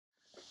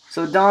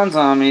So it dawns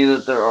on me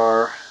that there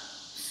are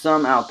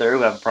some out there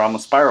who have a problem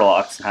with spiral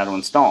locks and how to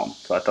install them.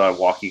 So I thought I'd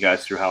walk you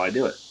guys through how I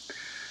do it.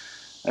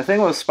 The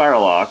thing with a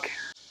spiral lock,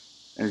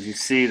 as you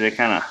see, they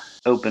kind of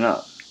open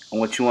up. And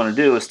what you want to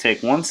do is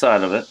take one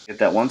side of it, get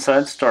that one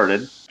side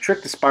started. The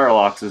trick to spiral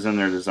locks is in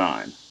their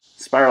design.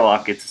 Spiral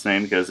lock gets its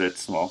name because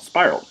it's, well,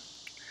 spiraled.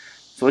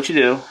 So what you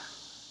do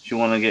is you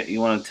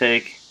can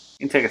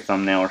take a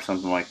thumbnail or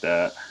something like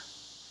that.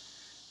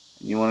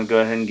 You want to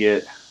go ahead and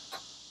get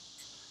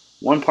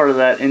one part of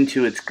that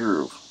into its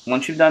groove.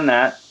 Once you've done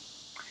that,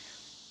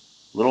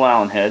 little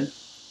Allen head,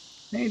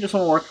 then you just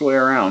want to work your way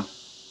around,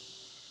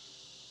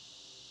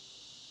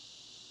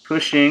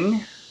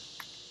 pushing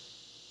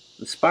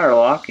the spiral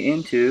lock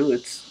into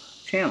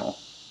its channel.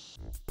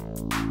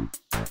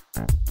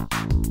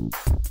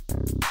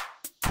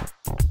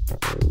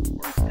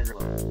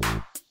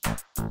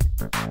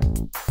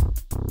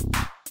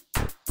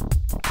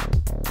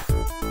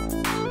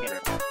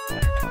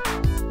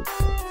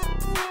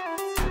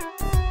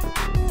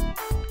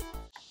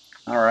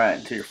 Alright,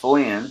 until you're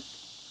fully in.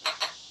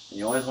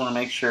 You always want to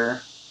make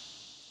sure,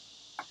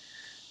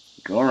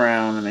 go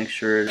around and make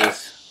sure it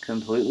is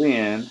completely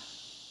in.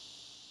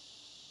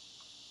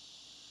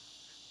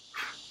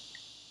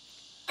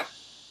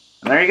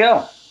 And there you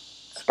go.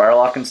 Spiral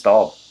lock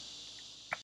installed.